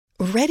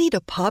Ready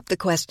to pop the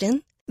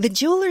question? The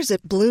jewelers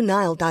at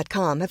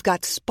BlueNile.com have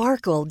got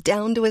sparkle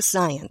down to a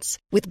science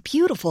with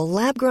beautiful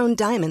lab-grown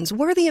diamonds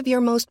worthy of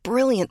your most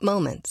brilliant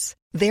moments.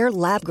 Their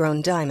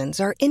lab-grown diamonds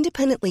are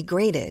independently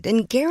graded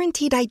and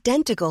guaranteed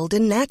identical to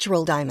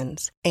natural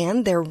diamonds,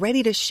 and they're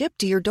ready to ship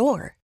to your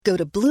door. Go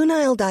to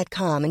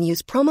BlueNile.com and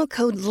use promo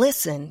code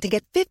LISTEN to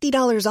get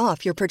 $50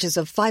 off your purchase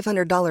of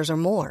 $500 or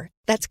more.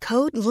 That's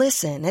code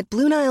LISTEN at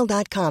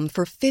BlueNile.com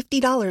for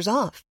 $50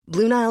 off.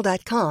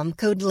 BlueNile.com,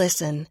 code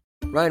LISTEN.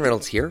 Ryan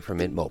Reynolds here from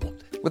Mint Mobile.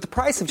 With the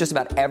price of just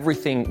about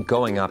everything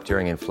going up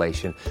during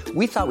inflation,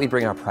 we thought we'd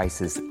bring our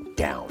prices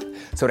down.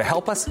 So to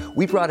help us,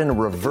 we brought in a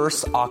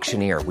reverse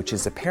auctioneer, which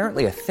is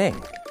apparently a thing.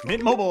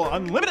 Mint Mobile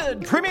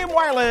Unlimited Premium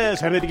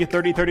Wireless. How to get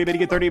 30, 30, bit to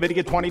get 30, bit to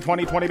get 20,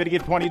 20, 20, bit to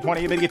get 20,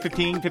 20, bit to get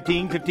 15,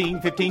 15,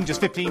 15, 15, just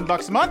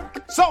 $15 a month?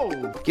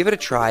 Sold! Give it a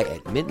try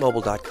at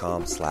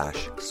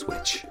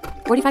mintmobile.com/switch.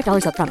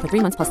 $45 up front for 3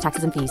 months plus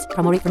taxes and fees.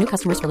 Promo rate for new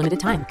customers for limited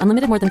time.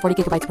 Unlimited more than 40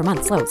 gigabytes per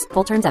month. Slows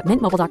full terms at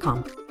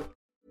mintmobile.com.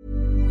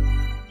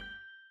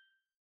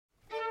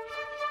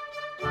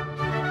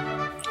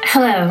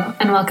 Hello,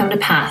 and welcome to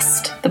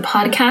Past, the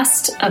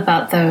podcast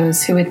about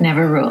those who would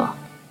never rule.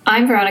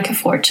 I'm Veronica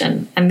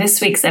Fortune, and this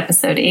week's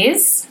episode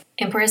is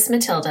Empress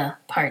Matilda,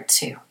 Part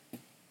 2.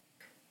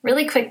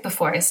 Really quick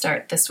before I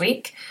start this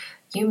week,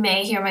 you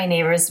may hear my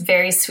neighbor's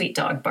very sweet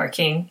dog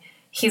barking.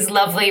 He's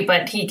lovely,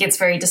 but he gets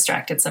very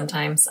distracted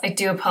sometimes. I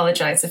do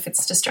apologize if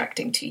it's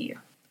distracting to you.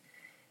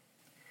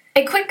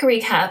 A quick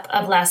recap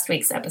of last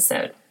week's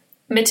episode.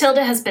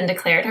 Matilda has been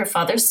declared her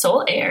father's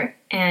sole heir,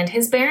 and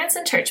his barons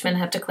and churchmen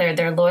have declared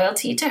their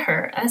loyalty to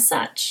her as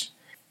such.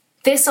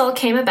 This all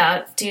came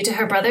about due to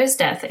her brother's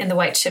death in the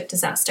White Ship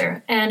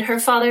disaster, and her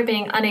father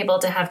being unable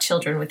to have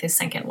children with his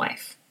second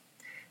wife.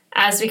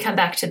 As we come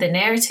back to the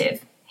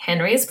narrative,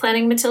 Henry is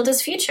planning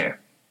Matilda's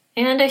future,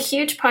 and a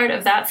huge part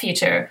of that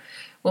future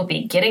will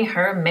be getting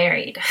her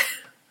married.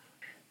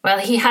 While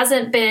he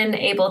hasn't been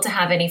able to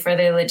have any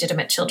further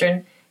legitimate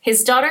children,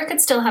 his daughter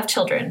could still have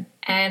children,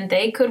 and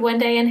they could one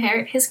day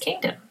inherit his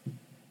kingdom.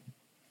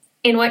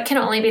 In what can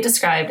only be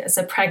described as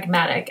a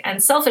pragmatic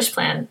and selfish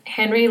plan,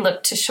 Henry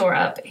looked to shore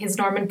up his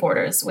Norman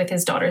borders with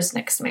his daughter's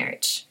next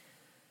marriage.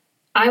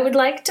 I would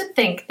like to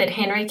think that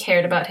Henry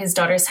cared about his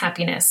daughter's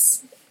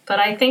happiness, but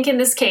I think in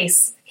this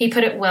case, he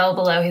put it well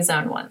below his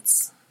own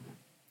wants.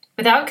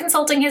 Without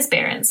consulting his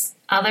barons,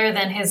 other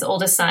than his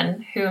oldest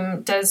son,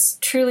 whom does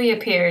truly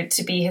appear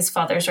to be his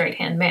father's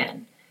right-hand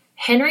man,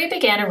 Henry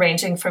began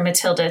arranging for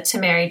Matilda to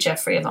marry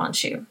Geoffrey of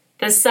Anjou,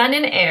 the son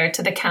and heir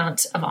to the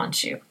Count of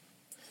Anjou.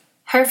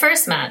 Her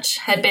first match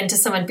had been to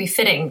someone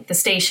befitting the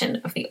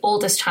station of the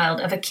oldest child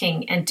of a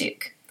king and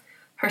duke.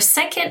 Her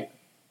second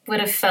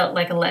would have felt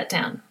like a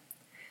letdown.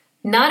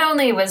 Not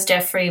only was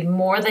Geoffrey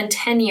more than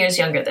 10 years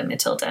younger than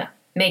Matilda,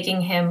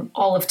 making him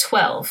all of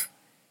 12,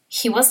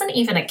 he wasn't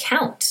even a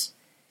count.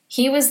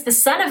 He was the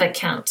son of a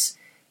count,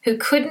 who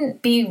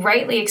couldn't be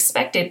rightly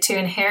expected to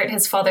inherit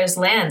his father's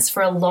lands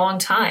for a long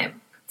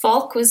time.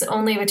 Falk was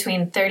only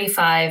between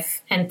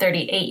 35 and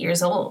 38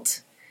 years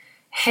old.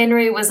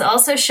 Henry was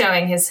also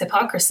showing his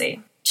hypocrisy.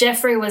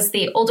 Geoffrey was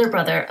the older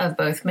brother of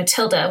both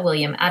Matilda,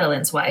 William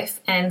Adeline's wife,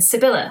 and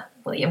Sibylla,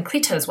 William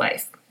Clito's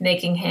wife,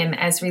 making him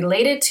as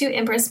related to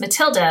Empress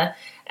Matilda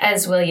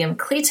as William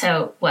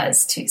Clito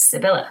was to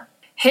Sibylla.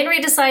 Henry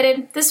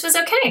decided this was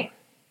okay.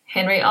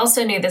 Henry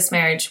also knew this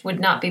marriage would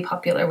not be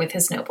popular with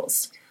his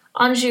nobles.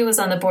 Anjou was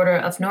on the border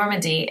of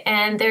Normandy,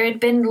 and there had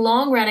been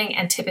long-running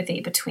antipathy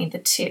between the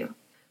two.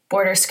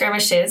 Border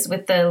skirmishes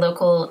with the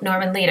local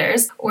Norman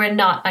leaders were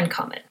not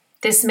uncommon.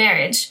 This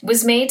marriage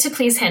was made to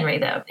please Henry,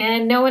 though,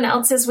 and no one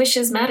else's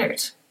wishes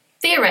mattered.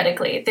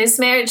 Theoretically, this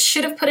marriage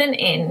should have put an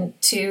end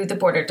to the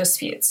border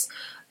disputes,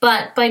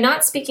 but by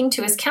not speaking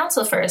to his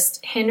council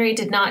first, Henry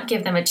did not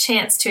give them a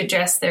chance to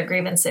address their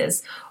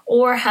grievances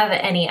or have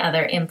any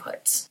other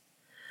input.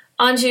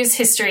 Anjou's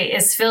history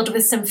is filled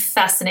with some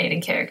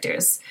fascinating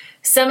characters,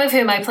 some of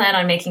whom I plan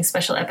on making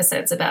special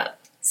episodes about.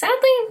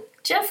 Sadly,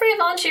 Geoffrey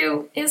of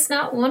Anjou is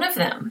not one of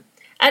them.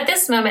 At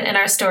this moment in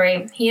our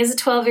story, he is a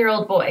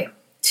 12-year-old boy,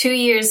 2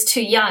 years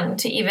too young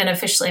to even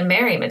officially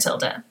marry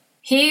Matilda.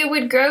 He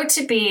would grow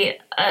to be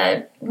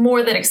a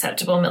more than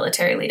acceptable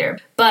military leader,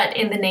 but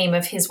in the name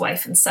of his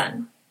wife and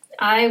son.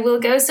 I will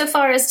go so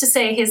far as to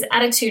say his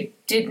attitude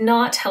did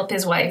not help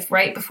his wife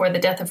right before the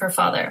death of her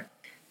father,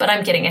 but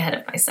I'm getting ahead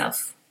of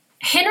myself.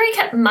 Henry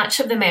kept much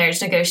of the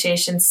marriage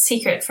negotiations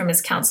secret from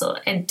his council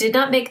and did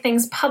not make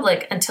things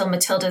public until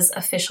Matilda's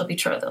official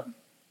betrothal.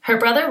 Her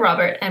brother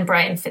Robert and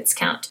Brian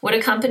Fitzcount would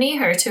accompany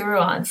her to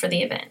Rouen for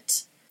the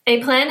event.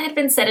 A plan had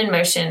been set in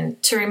motion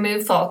to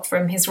remove Falk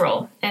from his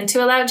role and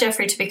to allow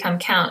Geoffrey to become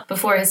count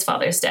before his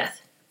father's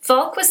death.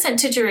 Falk was sent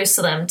to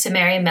Jerusalem to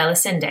marry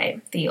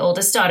Melisende, the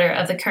oldest daughter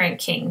of the current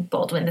king,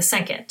 Baldwin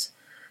II.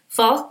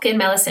 Falk and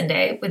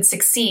Melisende would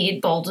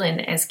succeed Baldwin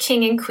as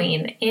king and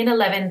queen in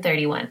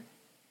 1131.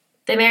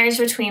 The marriage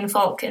between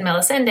Falk and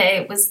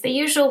Melisende was the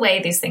usual way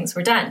these things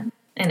were done.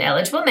 An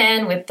eligible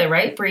man with the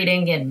right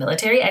breeding and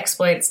military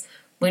exploits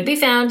would be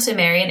found to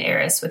marry an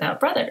heiress without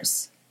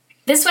brothers.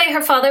 This way,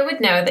 her father would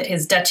know that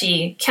his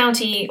duchy,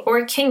 county,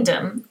 or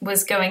kingdom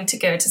was going to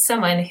go to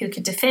someone who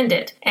could defend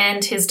it,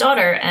 and his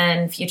daughter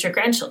and future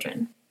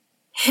grandchildren.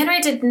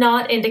 Henry did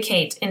not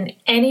indicate in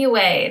any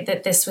way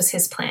that this was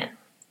his plan.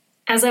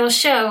 As I will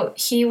show,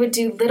 he would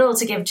do little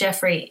to give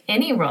Geoffrey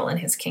any role in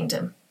his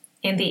kingdom.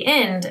 In the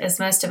end, as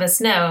most of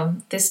us know,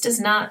 this does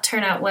not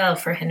turn out well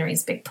for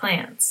Henry's big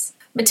plans.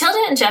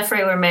 Matilda and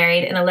Geoffrey were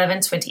married in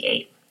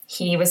 1128.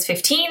 He was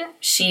 15,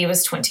 she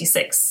was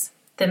 26.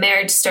 The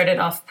marriage started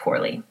off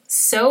poorly,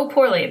 so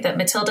poorly that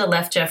Matilda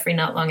left Geoffrey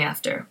not long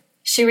after.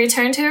 She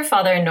returned to her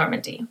father in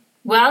Normandy.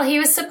 While he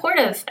was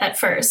supportive at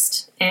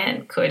first,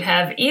 and could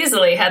have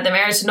easily had the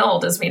marriage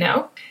annulled, as we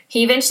know,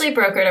 he eventually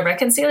brokered a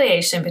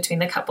reconciliation between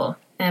the couple,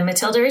 and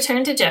Matilda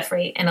returned to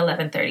Geoffrey in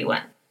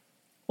 1131.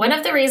 One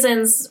of the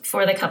reasons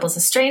for the couple's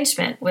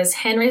estrangement was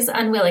Henry's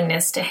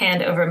unwillingness to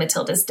hand over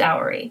Matilda's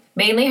dowry,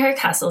 mainly her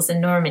castles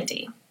in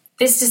Normandy.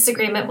 This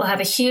disagreement will have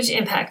a huge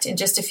impact in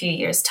just a few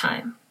years'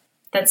 time.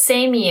 That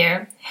same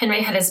year,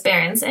 Henry had his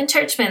barons and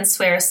churchmen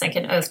swear a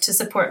second oath to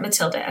support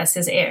Matilda as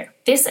his heir.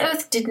 This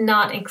oath did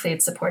not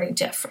include supporting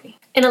Geoffrey.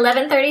 In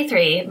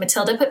 1133,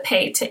 Matilda put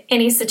pay to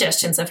any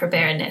suggestions of her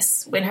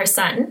baronness when her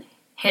son,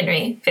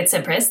 Henry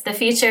Fitz-Empress, the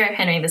future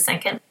Henry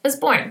II, was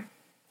born.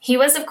 He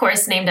was, of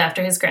course, named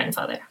after his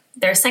grandfather.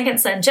 Their second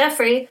son,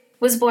 Geoffrey,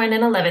 was born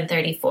in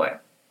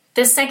 1134.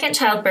 This second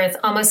childbirth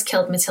almost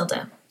killed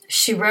Matilda.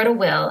 She wrote a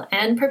will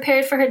and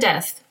prepared for her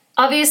death.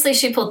 Obviously,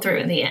 she pulled through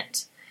in the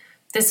end.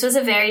 This was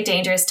a very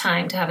dangerous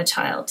time to have a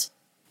child,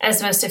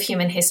 as most of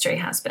human history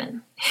has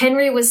been.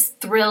 Henry was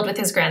thrilled with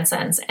his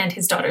grandsons and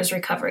his daughter's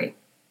recovery,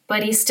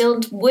 but he still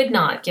would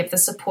not give the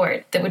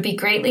support that would be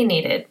greatly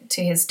needed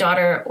to his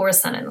daughter or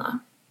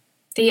son-in-law.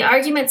 The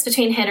arguments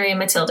between Henry and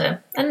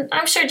Matilda, and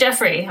I'm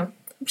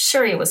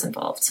sure he was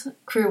involved,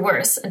 grew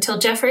worse until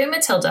Geoffrey and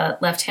Matilda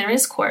left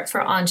Henry's court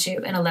for Anjou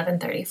in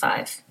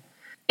 1135.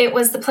 It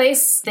was the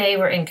place they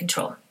were in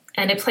control,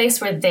 and a place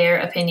where their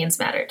opinions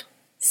mattered.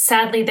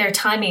 Sadly, their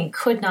timing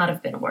could not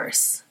have been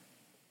worse.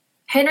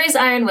 Henry's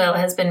iron will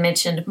has been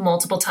mentioned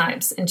multiple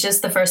times in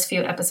just the first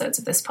few episodes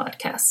of this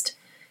podcast.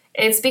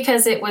 It's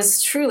because it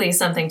was truly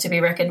something to be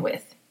reckoned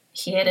with.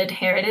 He had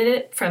inherited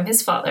it from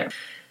his father.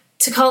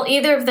 To call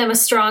either of them a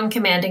strong,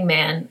 commanding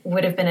man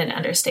would have been an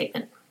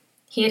understatement.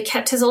 He had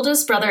kept his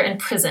oldest brother in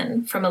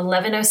prison from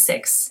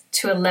 1106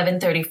 to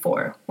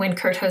 1134, when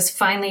Curthose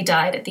finally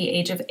died at the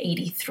age of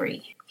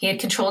 83. He had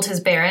controlled his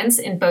barons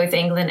in both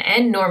England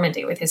and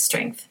Normandy with his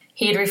strength.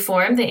 He had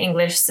reformed the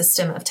English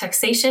system of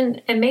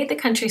taxation and made the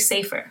country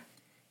safer.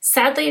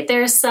 Sadly,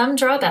 there are some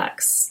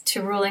drawbacks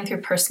to ruling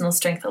through personal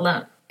strength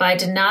alone. By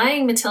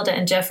denying Matilda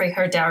and Geoffrey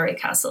her dowry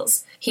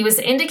castles, he was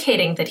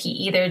indicating that he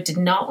either did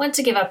not want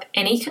to give up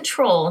any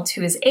control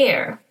to his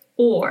heir,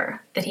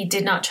 or that he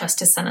did not trust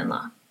his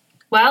son-in-law.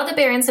 While the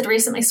barons had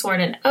recently sworn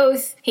an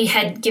oath, he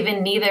had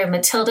given neither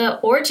Matilda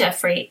or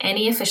Geoffrey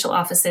any official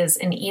offices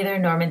in either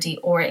Normandy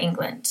or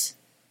England.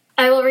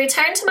 I will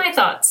return to my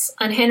thoughts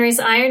on Henry's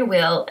iron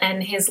will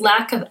and his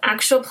lack of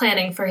actual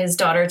planning for his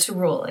daughter to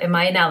rule in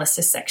my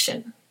analysis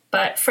section.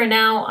 But for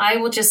now, I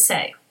will just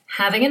say,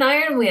 having an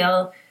iron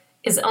will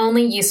is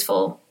only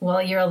useful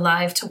while you're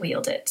alive to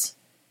wield it.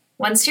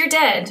 Once you're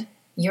dead,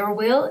 your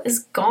will is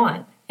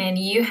gone, and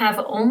you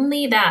have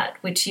only that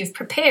which you've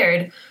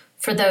prepared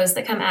for those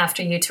that come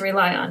after you to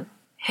rely on.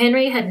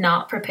 Henry had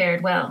not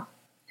prepared well,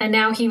 and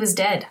now he was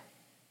dead.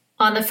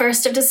 On the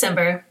 1st of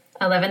December,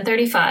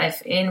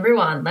 1135, in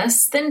Rouen,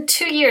 less than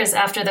 2 years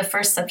after the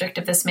first subject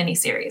of this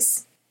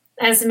miniseries.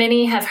 As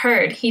many have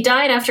heard, he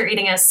died after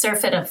eating a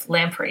surfeit of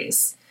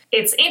lampreys.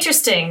 It's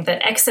interesting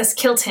that excess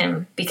killed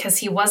him because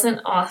he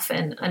wasn't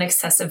often an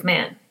excessive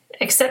man,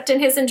 except in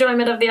his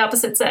enjoyment of the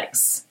opposite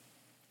sex.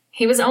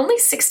 He was only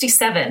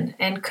 67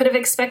 and could have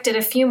expected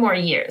a few more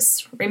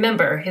years.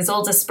 Remember, his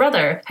oldest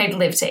brother had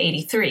lived to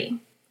 83.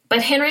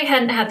 But Henry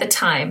hadn't had the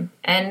time,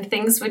 and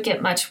things would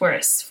get much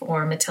worse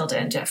for Matilda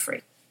and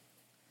Geoffrey.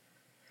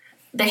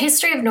 The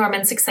history of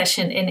Norman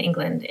succession in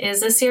England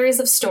is a series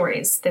of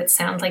stories that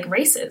sound like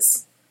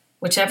races.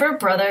 Whichever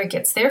brother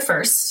gets there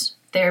first,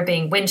 there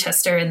being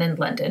Winchester and then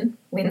London,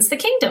 wins the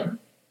kingdom.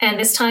 And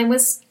this time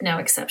was no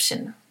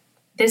exception.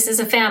 This is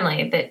a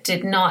family that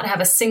did not have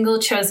a single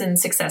chosen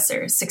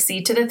successor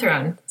succeed to the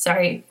throne.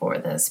 Sorry for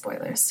the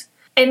spoilers.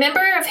 A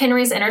member of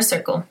Henry's inner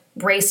circle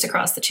raced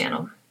across the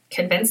channel,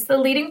 convinced the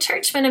leading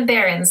churchmen and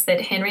barons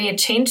that Henry had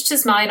changed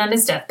his mind on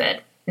his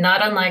deathbed,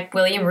 not unlike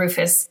William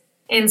Rufus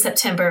in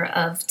September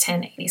of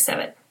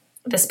 1087.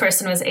 This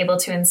person was able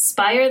to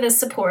inspire the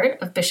support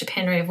of Bishop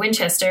Henry of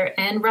Winchester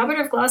and Robert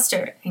of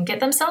Gloucester and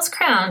get themselves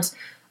crowned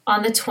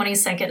on the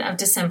 22nd of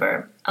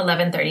December,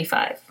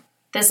 1135.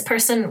 This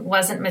person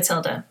wasn't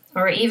Matilda,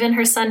 or even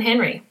her son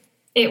Henry.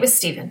 It was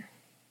Stephen,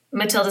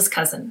 Matilda's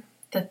cousin,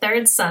 the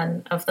third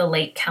son of the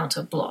late Count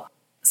of Blois.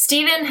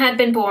 Stephen had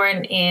been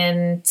born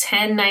in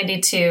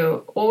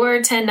 1092 or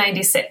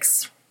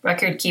 1096.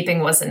 Record-keeping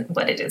wasn't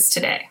what it is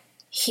today.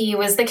 He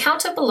was the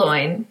Count of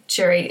Boulogne,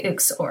 jure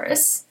ux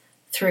oris,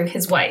 through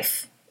his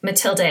wife,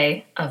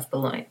 Matilda of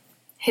Boulogne.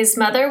 His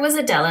mother was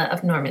Adela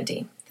of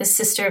Normandy, the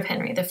sister of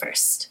Henry I.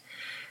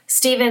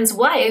 Stephen's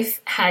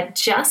wife had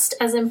just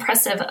as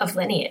impressive of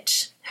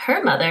lineage.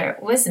 Her mother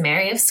was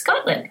Mary of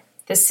Scotland,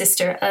 the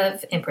sister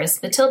of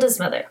Empress Matilda's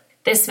mother.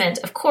 This meant,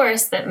 of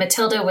course, that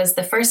Matilda was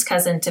the first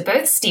cousin to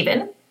both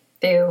Stephen,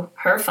 through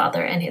her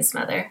father and his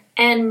mother,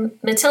 and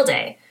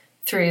Matilda,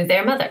 through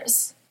their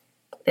mothers.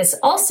 This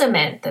also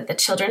meant that the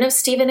children of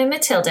Stephen and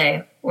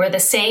Matilda were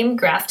the same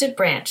grafted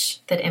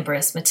branch that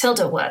Empress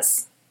Matilda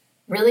was.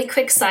 Really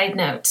quick side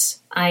note,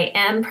 I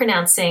am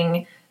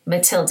pronouncing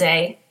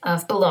Matilda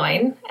of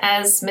Boulogne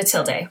as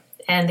Matilda,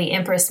 and the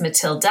Empress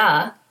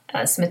Matilda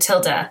as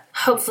Matilda.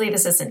 Hopefully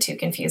this isn't too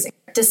confusing.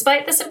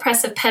 Despite this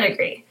impressive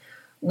pedigree,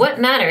 what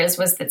matters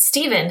was that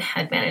Stephen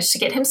had managed to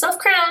get himself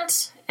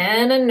crowned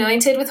and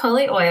anointed with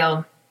holy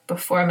oil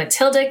before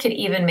Matilda could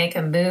even make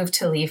a move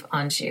to leave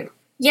Anjou.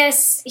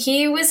 Yes,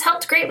 he was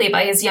helped greatly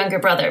by his younger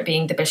brother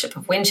being the Bishop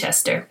of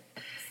Winchester.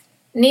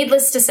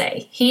 Needless to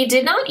say, he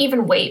did not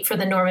even wait for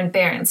the Norman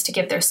barons to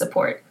give their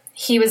support.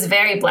 He was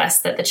very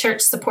blessed that the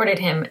church supported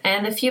him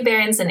and the few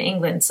barons in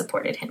England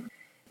supported him.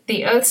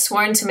 The oath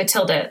sworn to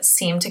Matilda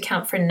seemed to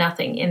count for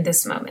nothing in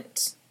this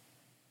moment.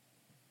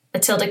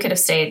 Matilda could have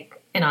stayed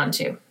in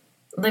Anjou,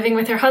 living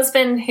with her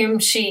husband, whom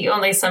she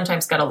only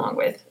sometimes got along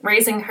with,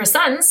 raising her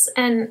sons,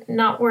 and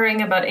not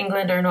worrying about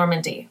England or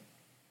Normandy.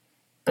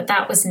 But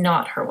that was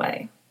not her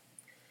way.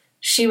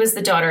 She was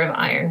the daughter of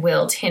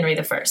iron-willed Henry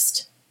I.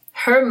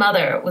 Her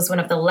mother was one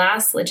of the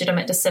last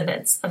legitimate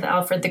descendants of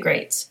Alfred the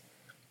Great.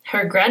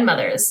 Her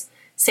grandmothers,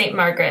 St.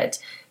 Margaret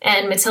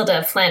and Matilda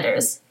of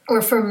Flanders,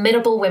 were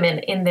formidable women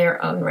in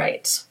their own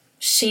right.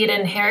 She had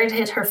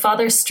inherited her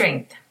father's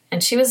strength,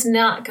 and she was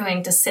not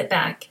going to sit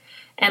back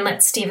and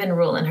let Stephen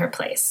rule in her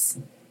place.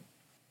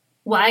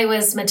 Why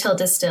was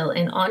Matilda still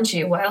in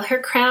Anjou while her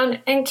crown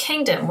and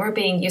kingdom were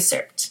being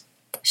usurped?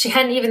 She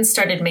hadn't even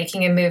started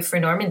making a move for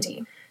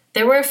Normandy.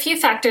 There were a few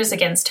factors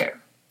against her.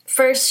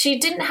 First, she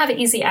didn't have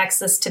easy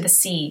access to the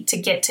sea to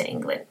get to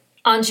England.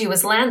 Anjou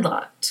was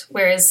landlocked,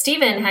 whereas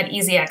Stephen had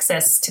easy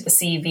access to the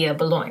sea via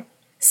Boulogne.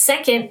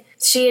 Second,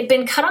 she had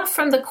been cut off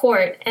from the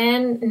court,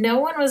 and no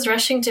one was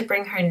rushing to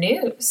bring her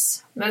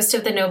news. Most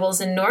of the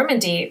nobles in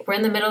Normandy were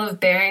in the middle of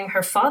burying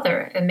her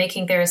father and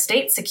making their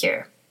estate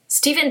secure.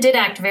 Stephen did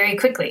act very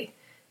quickly,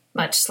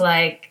 much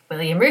like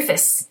William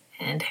Rufus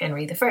and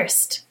Henry I.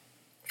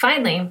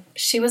 Finally,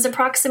 she was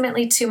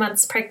approximately 2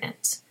 months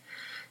pregnant.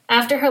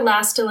 After her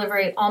last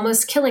delivery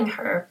almost killing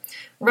her,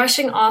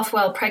 rushing off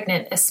while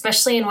pregnant,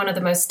 especially in one of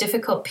the most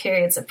difficult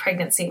periods of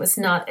pregnancy, was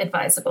not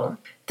advisable.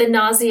 The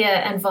nausea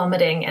and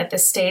vomiting at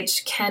this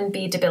stage can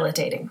be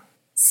debilitating.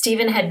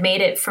 Stephen had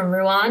made it from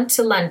Rouen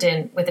to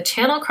London with a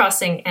channel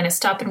crossing and a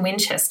stop in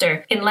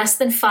Winchester in less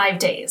than 5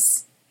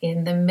 days,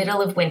 in the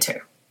middle of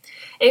winter.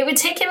 It would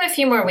take him a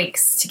few more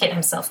weeks to get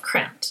himself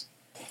crowned.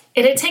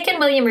 It had taken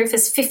William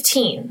Rufus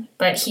 15,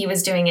 but he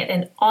was doing it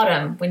in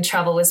autumn when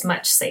travel was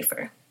much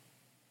safer.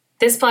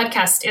 This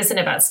podcast isn't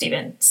about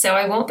Stephen, so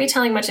I won't be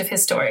telling much of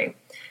his story.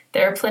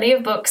 There are plenty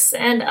of books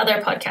and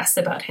other podcasts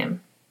about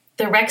him.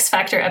 The Rex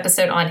Factor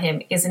episode on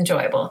him is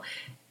enjoyable.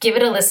 Give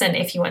it a listen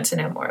if you want to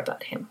know more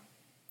about him.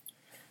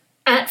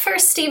 At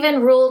first,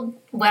 Stephen ruled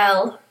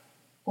well,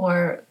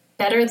 or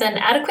better than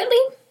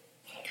adequately.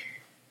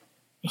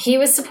 He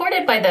was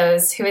supported by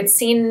those who had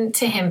seen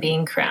to him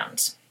being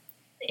crowned.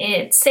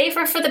 It's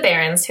safer for the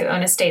barons who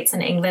own estates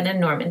in England and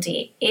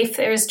Normandy if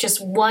there is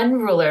just one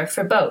ruler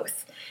for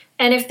both,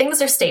 and if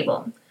things are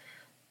stable.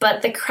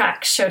 But the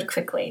cracks showed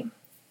quickly.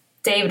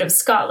 David of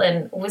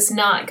Scotland was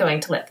not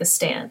going to let this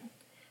stand.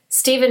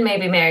 Stephen may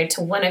be married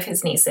to one of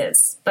his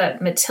nieces,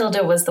 but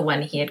Matilda was the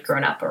one he had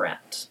grown up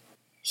around.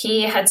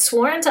 He had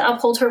sworn to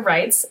uphold her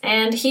rights,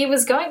 and he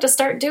was going to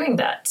start doing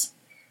that.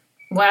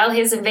 While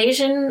his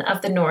invasion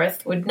of the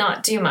north would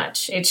not do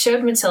much, it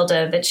showed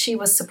Matilda that she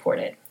was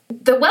supported.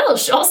 The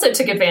Welsh also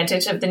took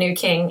advantage of the new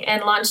king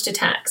and launched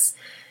attacks.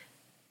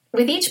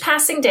 With each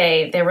passing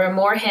day, there were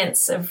more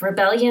hints of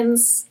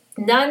rebellions,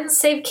 none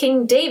save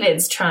King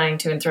David's trying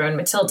to enthrone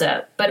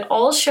Matilda, but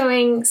all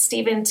showing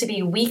Stephen to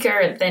be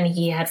weaker than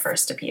he had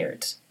first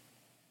appeared.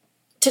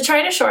 To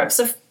try to shore up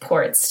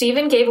support,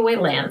 Stephen gave away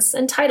lands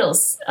and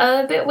titles,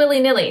 a bit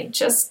willy-nilly,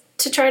 just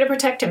to try to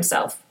protect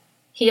himself.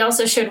 He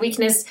also showed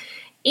weakness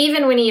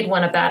even when he had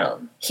won a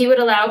battle. He would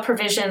allow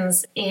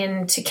provisions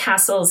into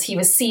castles he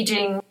was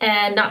sieging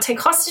and not take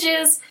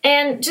hostages,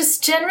 and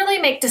just generally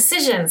make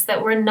decisions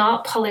that were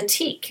not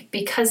politique,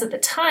 because at the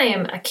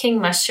time, a king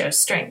must show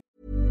strength.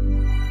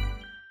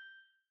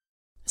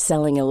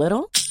 Selling a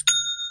little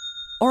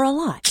or a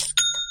lot?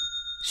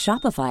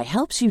 Shopify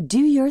helps you do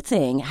your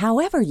thing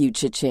however you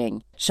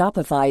cha-ching.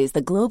 Shopify is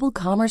the global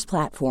commerce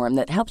platform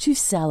that helps you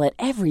sell at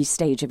every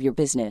stage of your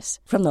business.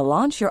 From the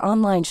launch your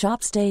online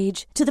shop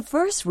stage to the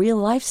first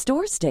real-life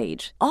store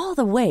stage, all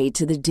the way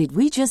to the did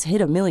we just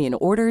hit a million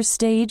orders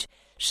stage.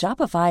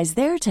 Shopify is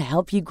there to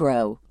help you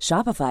grow.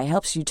 Shopify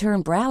helps you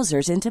turn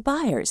browsers into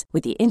buyers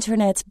with the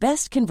internet's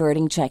best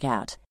converting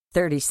checkout.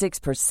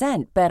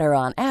 36% better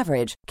on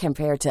average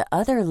compared to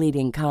other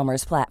leading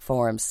commerce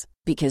platforms.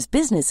 Because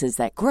businesses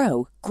that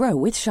grow, grow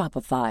with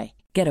Shopify.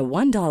 Get a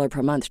 $1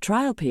 per month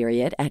trial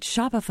period at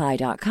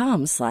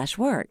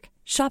shopify.com/work.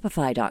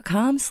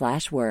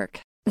 Shopify.com/work.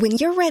 When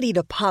you're ready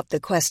to pop the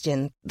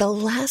question, the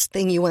last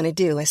thing you want to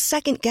do is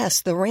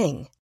second-guess the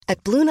ring.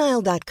 At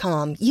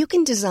BlueNile.com, you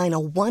can design a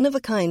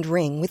one-of-a-kind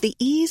ring with the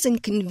ease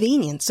and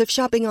convenience of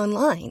shopping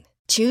online.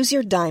 Choose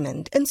your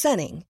diamond and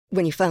setting.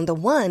 When you find the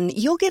one,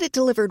 you'll get it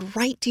delivered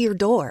right to your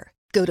door.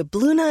 Go to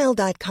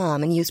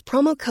BlueNile.com and use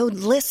promo code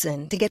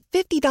LISTEN to get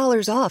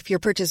 $50 off your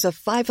purchase of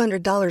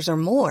 $500 or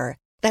more.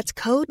 That's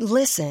code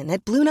LISTEN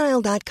at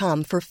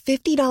BlueNile.com for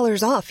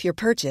 $50 off your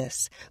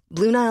purchase.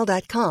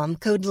 BlueNile.com,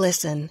 code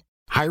LISTEN.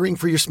 Hiring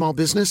for your small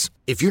business?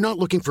 If you're not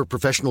looking for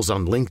professionals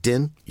on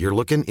LinkedIn, you're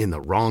looking in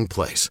the wrong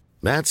place.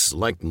 That's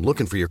like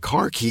looking for your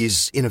car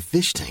keys in a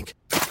fish tank.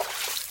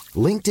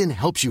 LinkedIn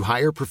helps you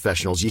hire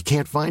professionals you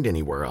can't find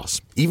anywhere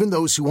else, even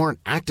those who aren't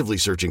actively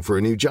searching for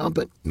a new job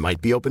but might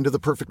be open to the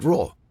perfect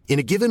role. In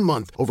a given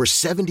month, over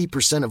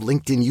 70% of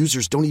LinkedIn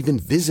users don't even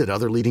visit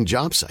other leading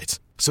job sites.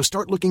 So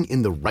start looking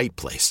in the right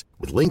place.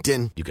 With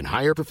LinkedIn, you can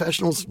hire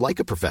professionals like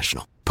a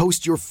professional.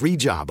 Post your free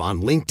job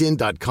on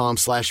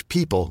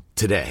linkedin.com/people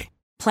today.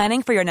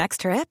 Planning for your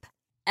next trip?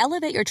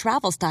 Elevate your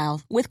travel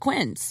style with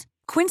Quince.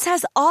 Quince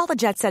has all the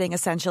jet-setting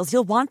essentials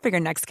you'll want for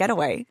your next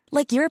getaway,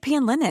 like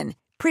European linen,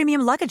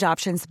 premium luggage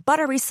options,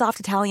 buttery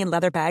soft Italian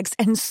leather bags,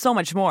 and so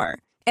much more.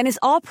 And is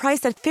all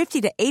priced at 50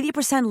 to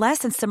 80% less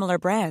than similar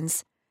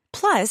brands.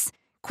 Plus,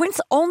 Quince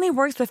only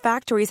works with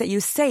factories that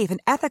use safe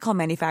and ethical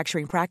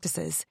manufacturing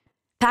practices.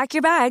 Pack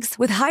your bags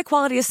with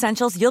high-quality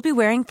essentials you'll be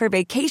wearing for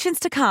vacations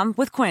to come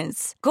with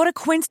Quince. Go to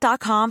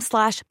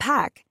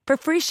quince.com/pack for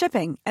free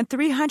shipping and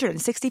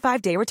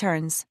 365-day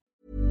returns.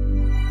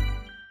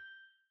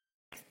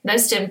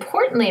 Most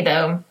importantly,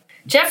 though,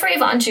 Geoffrey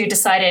of Anjou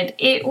decided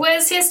it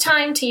was his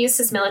time to use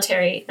his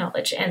military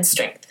knowledge and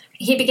strength.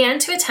 He began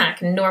to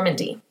attack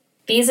Normandy.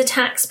 These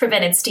attacks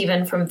prevented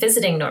Stephen from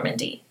visiting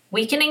Normandy,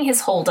 weakening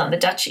his hold on the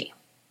duchy.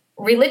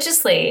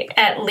 Religiously,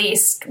 at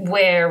least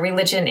where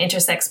religion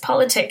intersects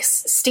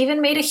politics, Stephen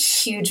made a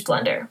huge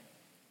blunder.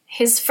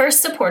 His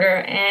first supporter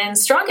and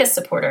strongest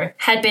supporter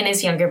had been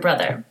his younger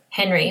brother,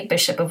 Henry,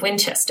 Bishop of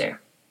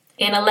Winchester.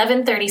 In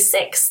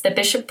 1136, the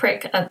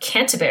bishopric of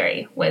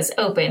Canterbury was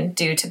opened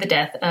due to the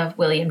death of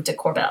William de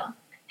Corbel.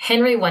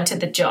 Henry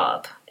wanted the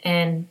job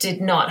and did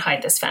not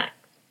hide this fact.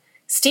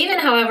 Stephen,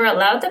 however,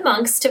 allowed the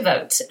monks to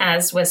vote,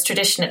 as was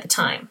tradition at the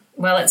time.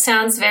 While it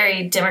sounds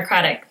very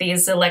democratic,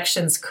 these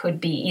elections could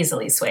be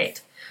easily swayed,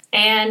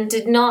 and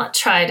did not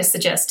try to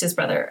suggest his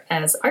brother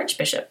as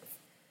archbishop.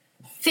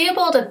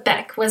 Theobald of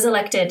Bec was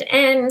elected,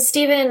 and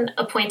Stephen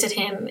appointed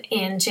him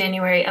in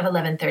January of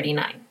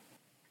 1139.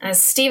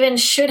 As Stephen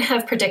should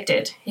have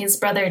predicted, his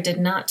brother did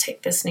not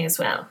take this news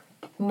well.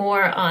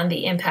 More on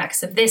the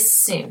impacts of this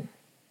soon.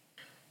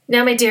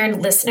 Now, my dear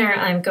listener,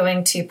 I'm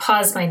going to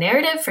pause my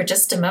narrative for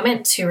just a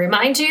moment to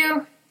remind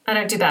you I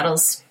don't do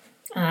battles.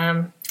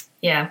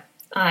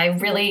 I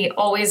really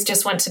always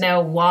just want to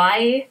know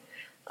why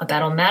a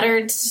battle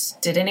mattered,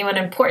 did anyone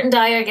important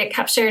die or get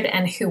captured,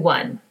 and who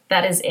won.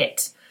 That is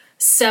it.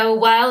 So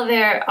while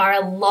there are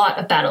a lot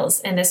of battles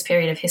in this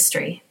period of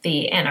history,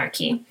 the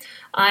anarchy,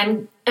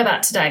 I'm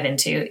about to dive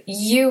into,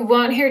 you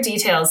won't hear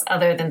details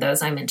other than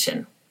those I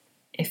mention.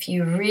 If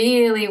you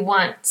really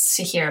want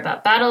to hear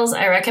about battles,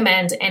 I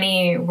recommend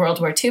any World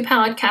War II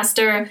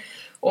podcaster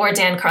or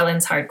Dan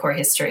Carlin's Hardcore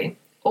History,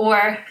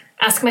 or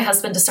ask my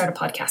husband to start a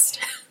podcast.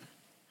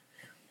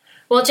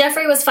 While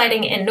Geoffrey was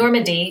fighting in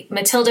Normandy,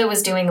 Matilda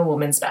was doing a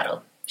woman's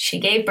battle. She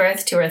gave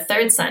birth to her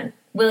third son,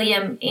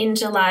 William, in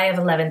July of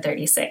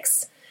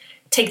 1136.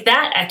 Take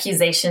that,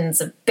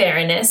 accusations of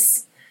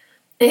barrenness.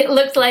 It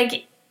looked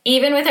like,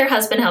 even with her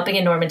husband helping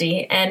in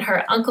Normandy and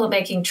her uncle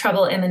making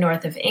trouble in the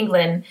north of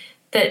England,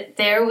 that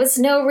there was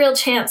no real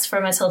chance for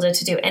Matilda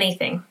to do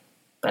anything.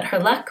 But her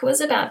luck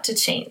was about to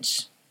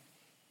change.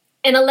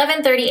 In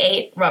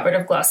 1138, Robert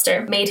of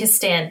Gloucester made his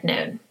stand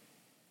known,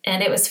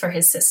 and it was for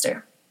his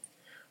sister.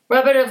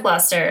 Robert of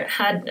Gloucester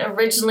had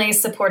originally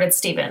supported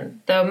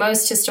Stephen, though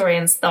most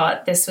historians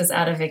thought this was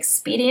out of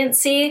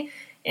expediency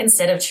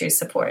instead of true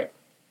support.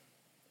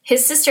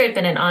 His sister had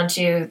been in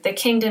Anjou, the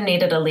kingdom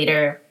needed a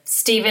leader.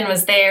 Stephen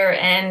was there,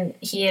 and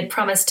he had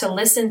promised to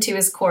listen to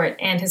his court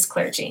and his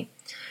clergy.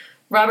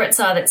 Robert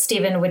saw that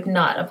Stephen would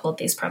not uphold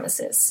these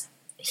promises.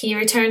 He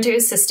returned to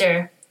his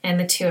sister, and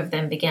the two of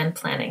them began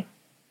planning.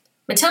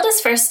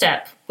 Matilda's first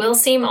step will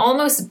seem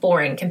almost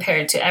boring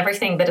compared to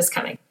everything that is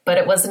coming, but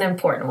it was an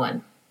important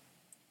one.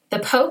 The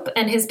Pope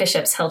and his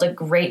bishops held a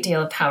great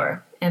deal of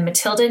power, and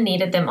Matilda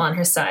needed them on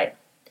her side.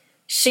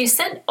 She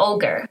sent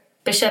Olger,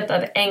 Bishop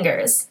of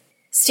Angers.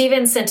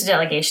 Stephen sent a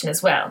delegation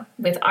as well,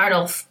 with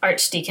Arnulf,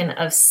 Archdeacon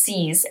of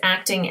Sees,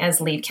 acting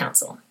as lead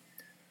counsel.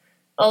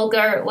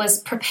 Olger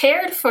was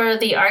prepared for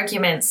the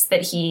arguments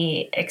that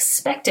he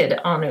expected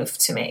Arnulf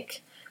to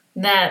make,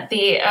 that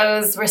the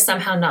oaths were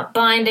somehow not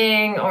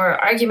binding, or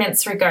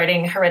arguments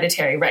regarding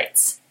hereditary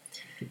rights.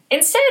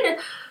 Instead,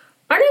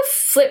 Arnulf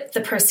flipped the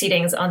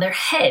proceedings on their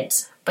head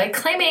by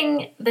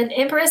claiming that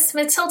Empress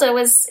Matilda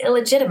was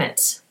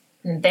illegitimate,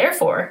 and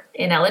therefore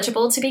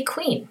ineligible to be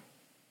queen.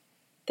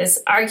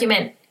 This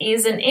argument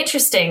is an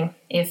interesting,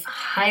 if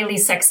highly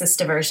sexist,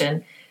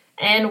 diversion,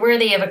 and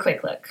worthy of a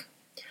quick look.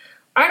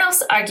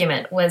 Arnulf's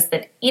argument was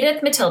that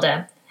Edith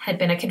Matilda had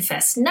been a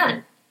confessed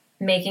nun,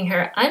 making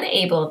her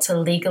unable to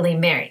legally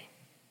marry.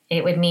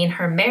 It would mean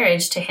her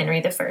marriage to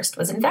Henry I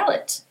was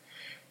invalid.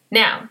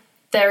 Now,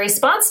 the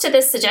response to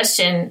this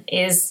suggestion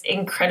is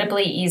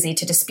incredibly easy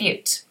to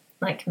dispute.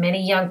 Like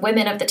many young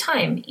women of the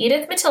time,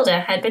 Edith Matilda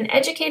had been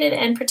educated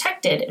and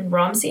protected in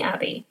Romsey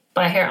Abbey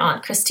by her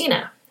Aunt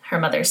Christina, her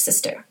mother's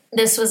sister.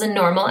 This was a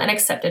normal and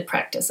accepted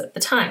practice at the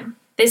time.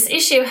 This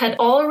issue had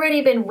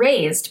already been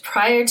raised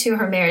prior to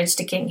her marriage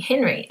to King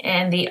Henry,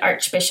 and the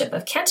Archbishop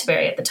of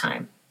Canterbury at the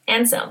time,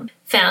 Anselm,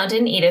 found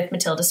in Edith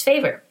Matilda's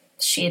favor.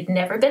 She had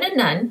never been a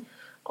nun,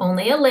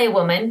 only a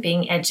laywoman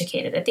being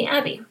educated at the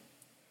abbey.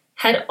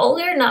 Had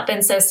Olger not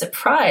been so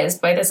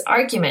surprised by this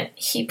argument,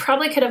 he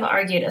probably could have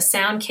argued a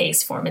sound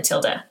case for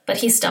Matilda, but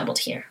he stumbled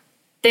here.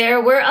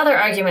 There were other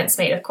arguments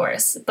made, of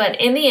course, but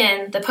in the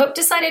end, the Pope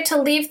decided to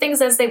leave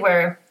things as they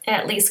were,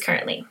 at least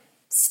currently.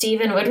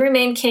 Stephen would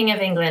remain King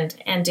of England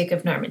and Duke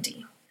of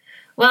Normandy.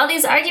 While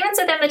these arguments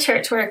within the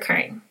church were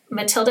occurring,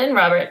 Matilda and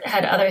Robert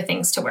had other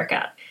things to work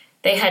out.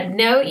 They had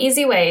no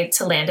easy way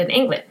to land in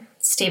England.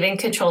 Stephen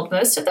controlled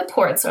most of the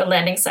ports or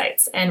landing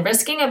sites, and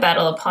risking a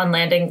battle upon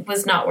landing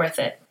was not worth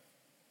it.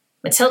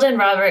 Matilda and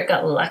Robert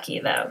got lucky,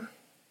 though.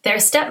 Their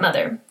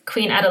stepmother,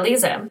 Queen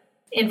Adeliza,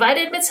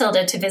 invited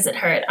Matilda to visit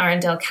her at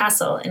Arundel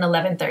Castle in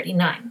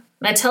 1139.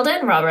 Matilda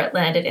and Robert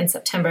landed in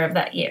September of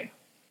that year.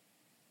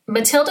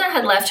 Matilda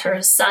had left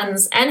her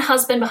sons and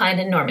husband behind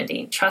in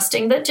Normandy,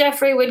 trusting that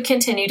Geoffrey would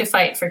continue to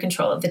fight for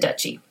control of the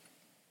duchy.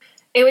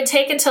 It would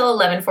take until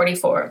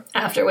 1144,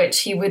 after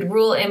which he would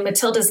rule in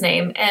Matilda's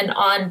name and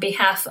on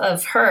behalf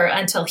of her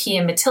until he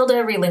and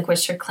Matilda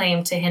relinquished her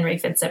claim to Henry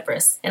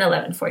Fitz-Empress in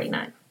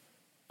 1149.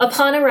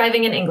 Upon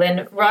arriving in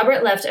England,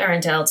 Robert left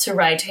Arundel to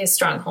ride to his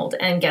stronghold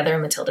and gather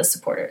Matilda's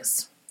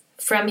supporters.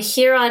 From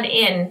here on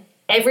in,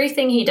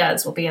 everything he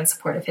does will be in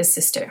support of his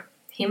sister.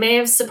 He may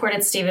have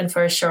supported Stephen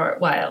for a short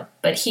while,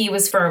 but he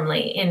was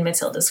firmly in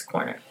Matilda's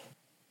corner.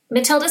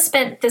 Matilda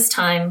spent this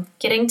time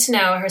getting to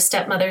know her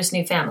stepmother's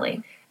new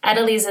family.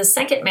 Adeliza's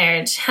second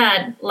marriage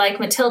had, like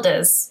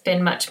Matilda's,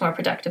 been much more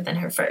productive than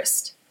her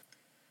first.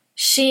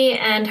 She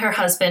and her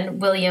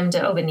husband, William de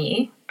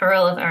Aubigny,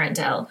 Earl of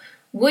Arundel,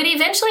 would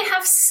eventually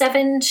have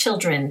 7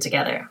 children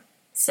together,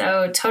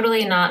 so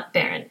totally not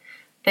barren.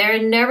 There are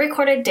no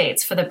recorded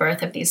dates for the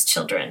birth of these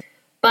children,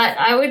 but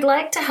I would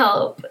like to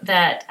hope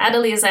that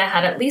Adeliza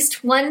had at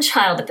least one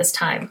child at this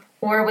time,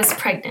 or was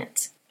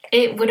pregnant.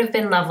 It would have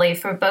been lovely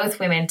for both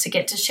women to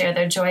get to share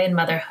their joy in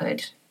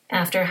motherhood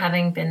after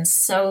having been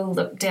so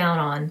looked down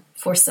on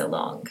for so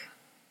long.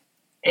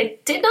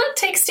 It did not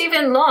take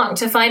Stephen long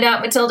to find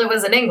out Matilda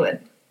was in England.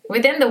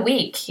 Within the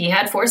week, he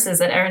had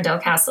forces at Arundel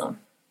Castle.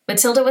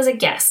 Matilda was a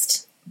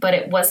guest, but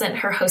it wasn't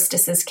her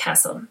hostess's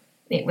castle.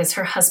 It was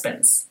her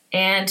husband's,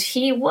 and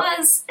he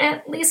was,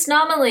 at least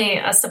nominally,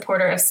 a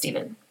supporter of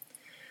Stephen.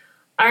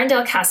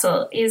 Arundel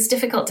Castle is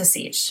difficult to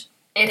siege.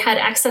 It had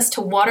access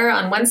to water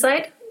on one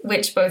side,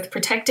 which both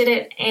protected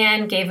it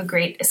and gave a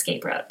great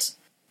escape route.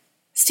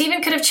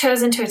 Stephen could have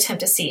chosen to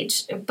attempt a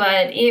siege,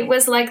 but it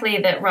was likely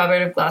that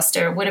Robert of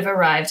Gloucester would have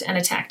arrived and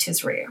attacked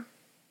his rear.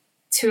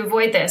 To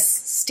avoid this,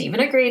 Stephen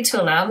agreed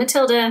to allow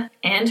Matilda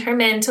and her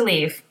men to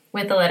leave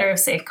with a letter of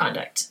safe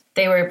conduct.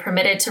 They were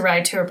permitted to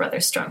ride to her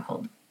brother's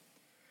stronghold.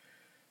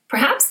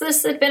 Perhaps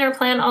this had been her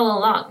plan all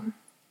along.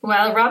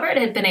 While Robert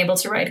had been able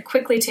to ride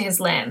quickly to his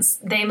lands,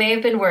 they may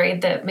have been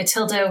worried that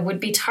Matilda would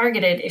be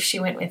targeted if she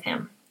went with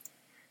him.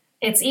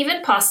 It's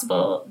even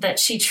possible that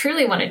she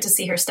truly wanted to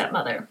see her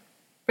stepmother,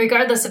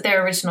 regardless of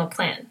their original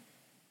plan.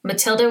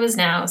 Matilda was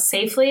now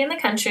safely in the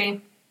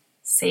country,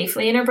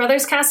 safely in her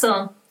brother's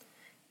castle,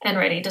 and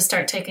ready to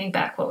start taking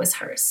back what was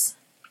hers.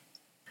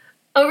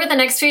 Over the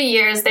next few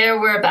years, there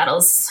were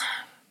battles,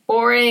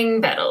 boring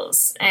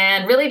battles,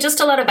 and really just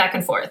a lot of back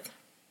and forth.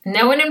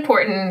 No one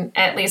important,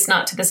 at least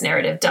not to this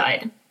narrative,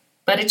 died,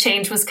 but a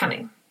change was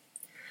coming.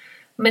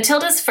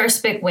 Matilda's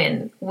first big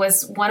win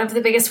was one of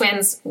the biggest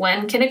wins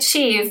one can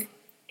achieve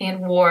in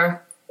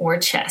war or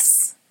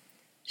chess.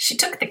 She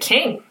took the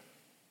king.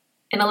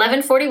 In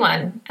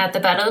 1141, at the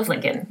Battle of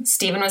Lincoln,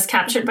 Stephen was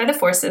captured by the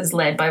forces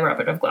led by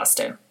Robert of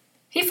Gloucester.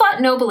 He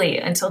fought nobly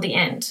until the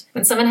end,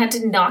 when someone had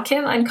to knock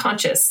him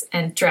unconscious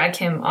and drag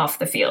him off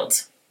the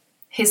field.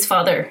 His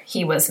father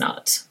he was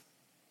not.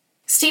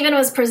 Stephen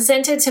was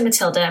presented to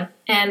Matilda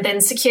and then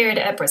secured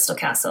at Bristol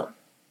Castle.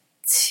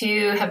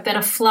 To have been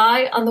a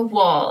fly on the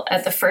wall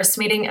at the first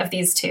meeting of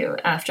these two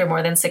after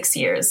more than 6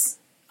 years.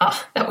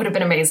 That would have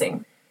been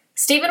amazing.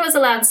 Stephen was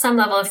allowed some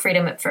level of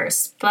freedom at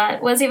first,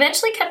 but was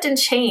eventually kept in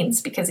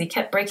chains because he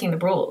kept breaking the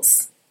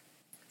rules.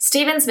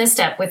 Stephen's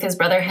misstep with his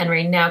brother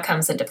Henry now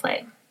comes into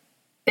play.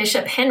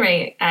 Bishop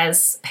Henry,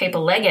 as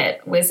papal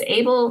legate, was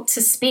able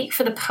to speak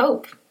for the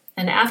Pope,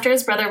 and after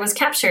his brother was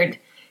captured,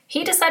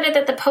 he decided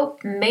that the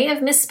Pope may have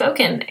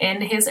misspoken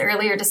in his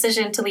earlier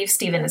decision to leave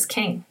Stephen as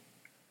king.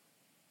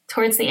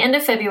 Towards the end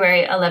of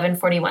February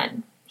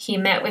 1141, he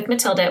met with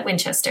Matilda at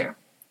Winchester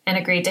and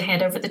agreed to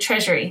hand over the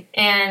treasury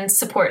and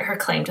support her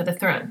claim to the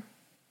throne.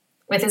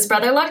 With his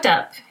brother locked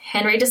up,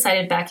 Henry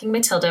decided backing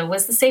Matilda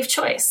was the safe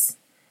choice.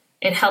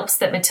 It helps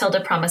that Matilda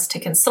promised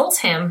to consult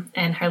him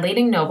and her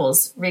leading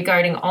nobles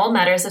regarding all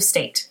matters of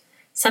state,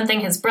 something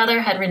his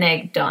brother had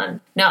reneged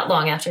on not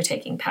long after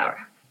taking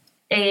power.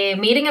 A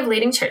meeting of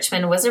leading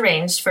churchmen was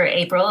arranged for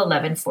April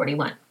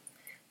 1141.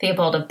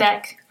 Theobald of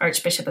Bec,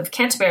 Archbishop of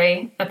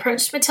Canterbury,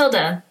 approached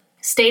Matilda,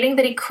 stating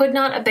that he could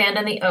not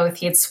abandon the oath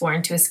he had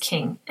sworn to his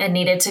king and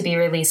needed to be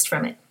released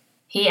from it.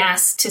 He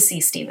asked to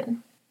see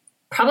Stephen.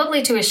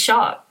 Probably to his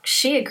shock,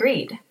 she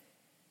agreed.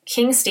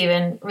 King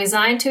Stephen,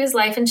 resigned to his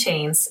life in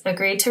chains,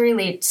 agreed to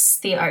release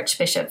the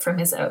archbishop from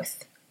his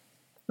oath.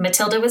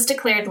 Matilda was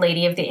declared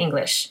Lady of the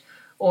English,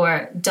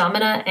 or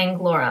Domina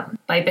Anglorum,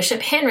 by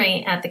Bishop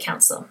Henry at the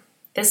council.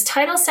 This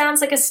title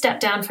sounds like a step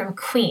down from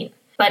queen,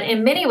 but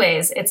in many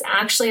ways it's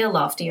actually a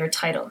loftier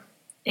title.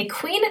 A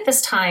queen at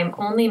this time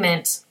only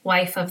meant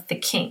wife of the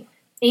king.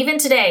 Even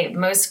today,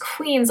 most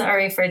queens are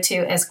referred to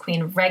as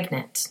queen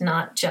regnant,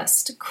 not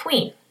just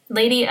queen.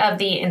 Lady of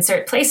the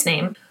insert place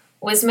name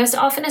was most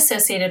often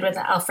associated with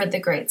Alfred the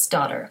Great's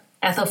daughter,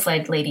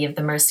 Ethelflaed, Lady of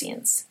the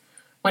Mercians,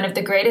 one of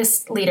the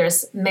greatest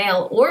leaders,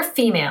 male or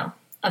female,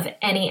 of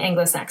any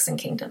Anglo-Saxon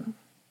kingdom.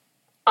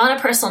 On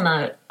a personal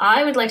note,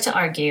 I would like to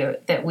argue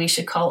that we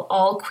should call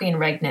all queen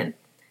regnant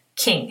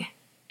king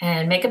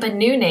and make up a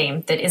new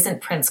name that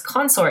isn't prince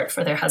consort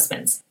for their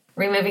husbands,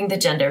 removing the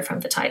gender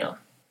from the title.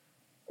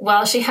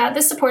 While she had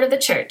the support of the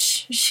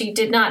church, she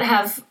did not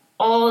have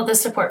all the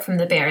support from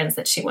the barons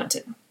that she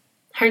wanted.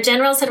 Her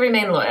generals had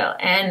remained loyal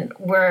and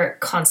were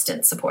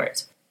constant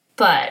support,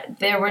 but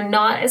there were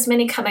not as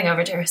many coming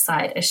over to her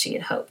side as she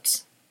had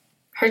hoped.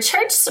 Her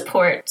church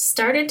support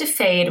started to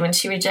fade when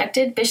she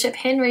rejected Bishop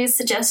Henry's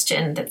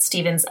suggestion that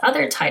Stephen's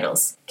other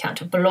titles,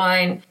 Count of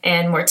Boulogne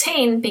and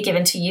Mortain, be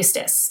given to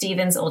Eustace,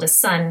 Stephen's oldest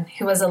son,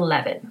 who was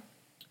 11.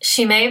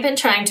 She may have been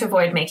trying to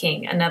avoid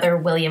making another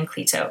William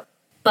Clito,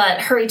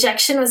 but her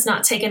rejection was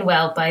not taken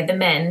well by the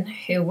men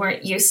who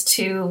weren't used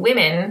to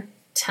women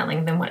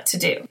telling them what to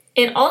do.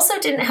 It also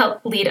didn't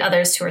help lead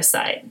others to her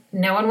side.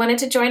 No one wanted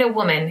to join a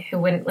woman who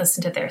wouldn't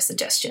listen to their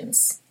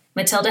suggestions.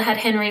 Matilda had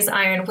Henry's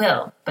iron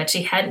will, but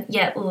she hadn't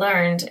yet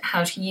learned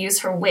how to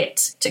use her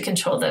wit to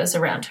control those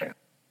around her.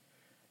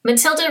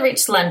 Matilda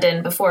reached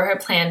London before her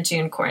planned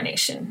June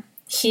coronation.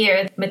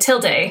 Here,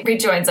 Matilda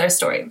rejoins our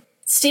story.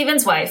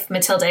 Stephen's wife,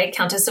 Matilda,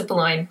 Countess of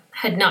Boulogne,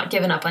 had not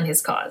given up on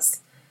his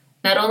cause.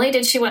 Not only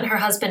did she want her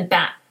husband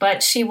back,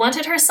 but she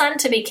wanted her son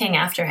to be king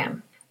after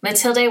him.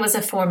 Matilda was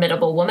a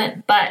formidable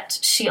woman, but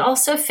she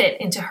also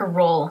fit into her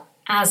role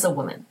as a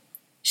woman.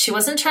 She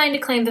wasn't trying to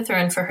claim the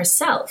throne for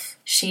herself.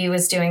 She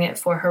was doing it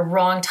for her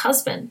wronged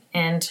husband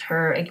and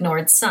her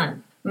ignored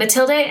son.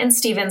 Matilda and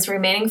Stephen's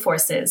remaining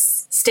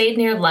forces stayed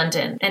near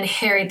London and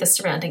harried the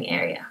surrounding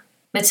area.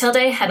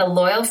 Matilda had a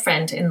loyal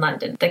friend in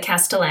London. The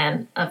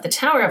Castellan of the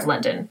Tower of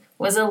London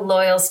was a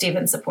loyal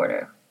Stephen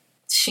supporter.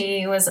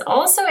 She was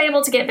also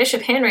able to get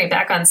Bishop Henry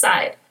back on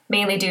side,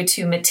 mainly due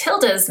to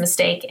Matilda's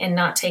mistake in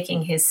not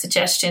taking his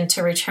suggestion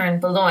to return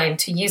Boulogne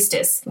to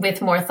Eustace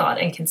with more thought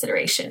and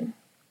consideration.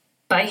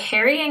 By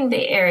harrying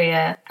the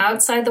area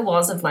outside the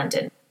walls of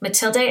London,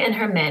 Matilda and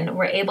her men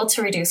were able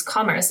to reduce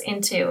commerce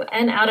into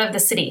and out of the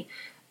city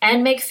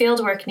and make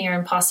fieldwork near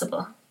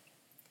impossible.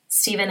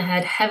 Stephen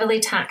had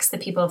heavily taxed the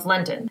people of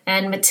London,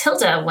 and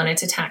Matilda wanted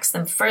to tax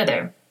them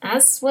further,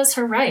 as was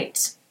her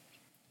right.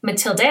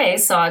 Matilda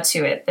saw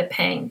to it that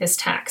paying this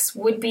tax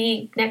would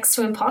be next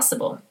to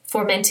impossible,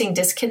 fomenting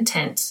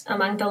discontent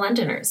among the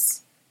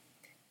Londoners.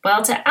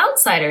 While to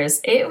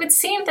outsiders, it would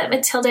seem that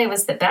Matilda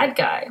was the bad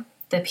guy.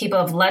 The people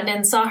of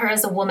London saw her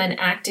as a woman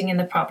acting in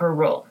the proper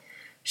role.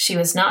 She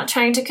was not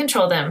trying to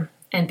control them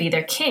and be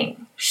their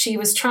king. She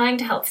was trying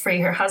to help free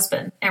her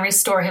husband and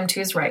restore him to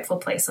his rightful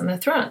place on the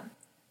throne.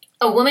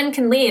 A woman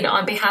can lead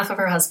on behalf of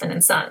her husband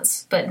and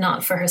sons, but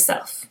not for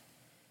herself.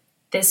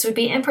 This would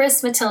be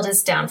Empress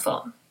Matilda's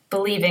downfall,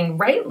 believing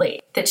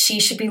rightly that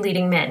she should be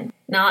leading men,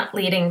 not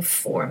leading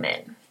for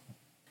men.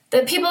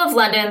 The people of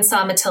London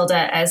saw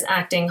Matilda as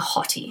acting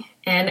haughty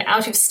and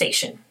out of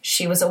station.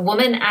 She was a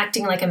woman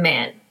acting like a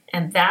man,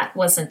 and that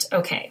wasn't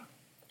okay.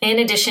 In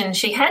addition,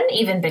 she hadn't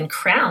even been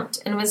crowned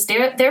and was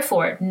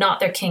therefore not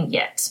their king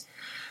yet.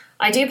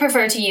 I do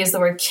prefer to use the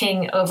word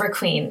king over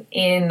queen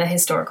in the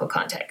historical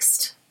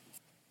context.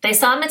 They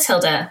saw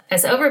Matilda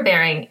as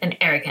overbearing and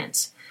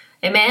arrogant.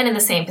 A man in the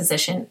same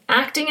position,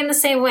 acting in the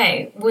same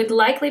way, would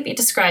likely be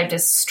described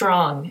as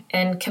strong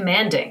and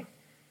commanding.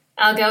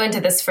 I'll go into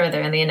this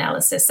further in the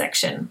analysis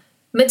section.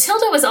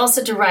 Matilda was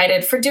also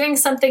derided for doing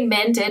something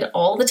men did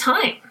all the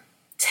time,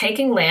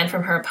 taking land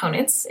from her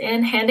opponents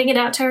and handing it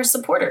out to her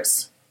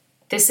supporters.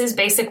 This is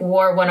basic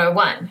War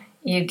 101.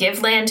 You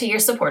give land to your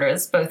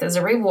supporters, both as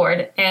a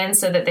reward and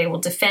so that they will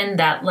defend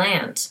that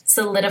land,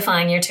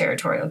 solidifying your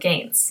territorial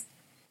gains.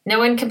 No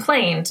one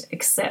complained,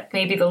 except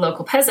maybe the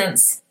local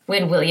peasants,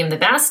 when William the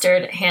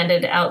Bastard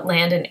handed out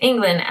land in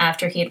England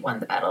after he had won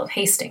the Battle of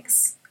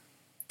Hastings.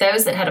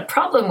 Those that had a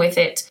problem with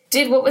it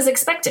did what was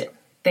expected.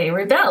 They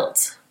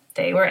rebelled.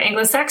 They were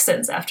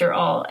Anglo-Saxons, after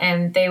all,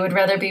 and they would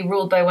rather be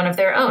ruled by one of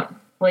their own.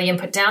 William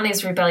put down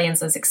these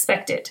rebellions as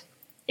expected.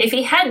 If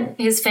he hadn't,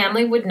 his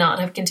family would not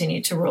have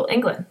continued to rule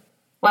England.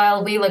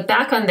 While we look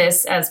back on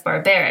this as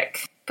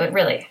barbaric, but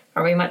really,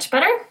 are we much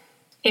better?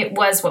 It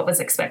was what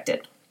was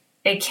expected.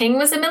 A king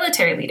was a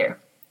military leader,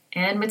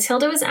 and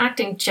Matilda was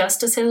acting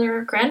just as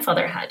her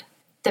grandfather had.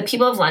 The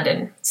people of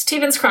London,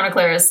 Stephen's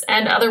chroniclers,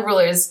 and other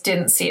rulers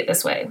didn't see it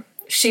this way.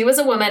 She was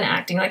a woman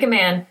acting like a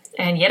man,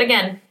 and yet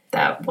again,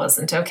 that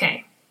wasn't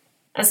okay.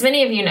 As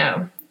many of you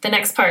know, the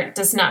next part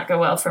does not go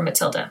well for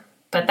Matilda,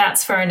 but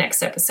that's for our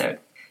next episode.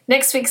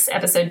 Next week's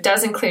episode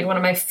does include one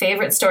of my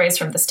favorite stories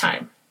from this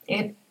time.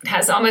 It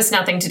has almost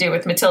nothing to do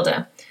with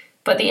Matilda,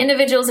 but the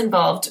individuals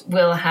involved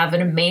will have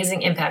an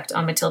amazing impact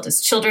on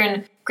Matilda's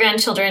children,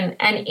 grandchildren,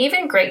 and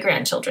even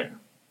great-grandchildren.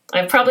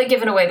 I've probably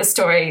given away the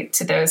story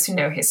to those who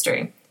know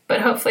history,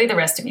 but hopefully the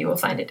rest of you will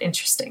find it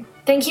interesting.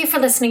 Thank you for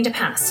listening to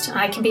Past.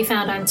 I can be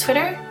found on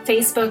Twitter,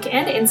 Facebook,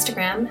 and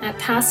Instagram at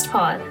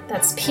PastPod.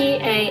 That's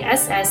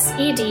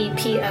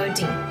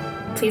PASSEDPOD.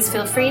 Please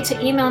feel free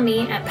to email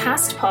me at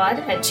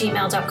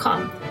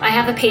pastpod@gmail.com. I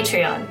have a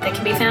Patreon that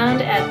can be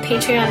found at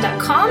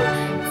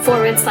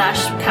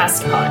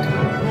patreon.com/pastpod.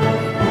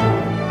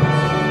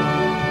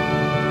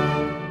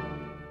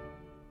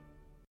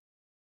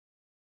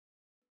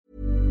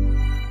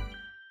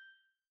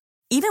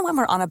 Even when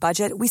we're on a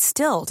budget, we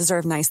still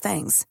deserve nice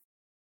things.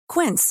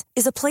 Quince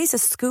is a place to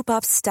scoop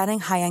up stunning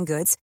high-end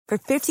goods for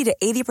 50 to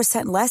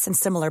 80% less than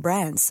similar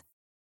brands.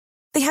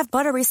 They have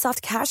buttery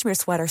soft cashmere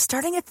sweaters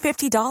starting at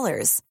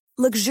 $50,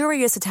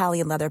 luxurious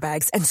Italian leather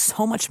bags, and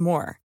so much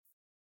more.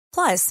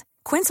 Plus,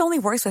 Quince only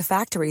works with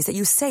factories that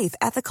use safe,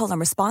 ethical,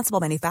 and responsible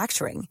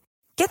manufacturing.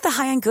 Get the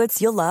high-end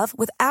goods you'll love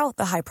without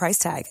the high price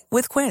tag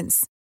with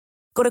Quince.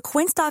 Go to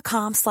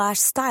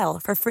quince.com/style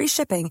for free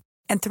shipping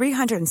and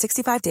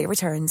 365-day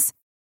returns.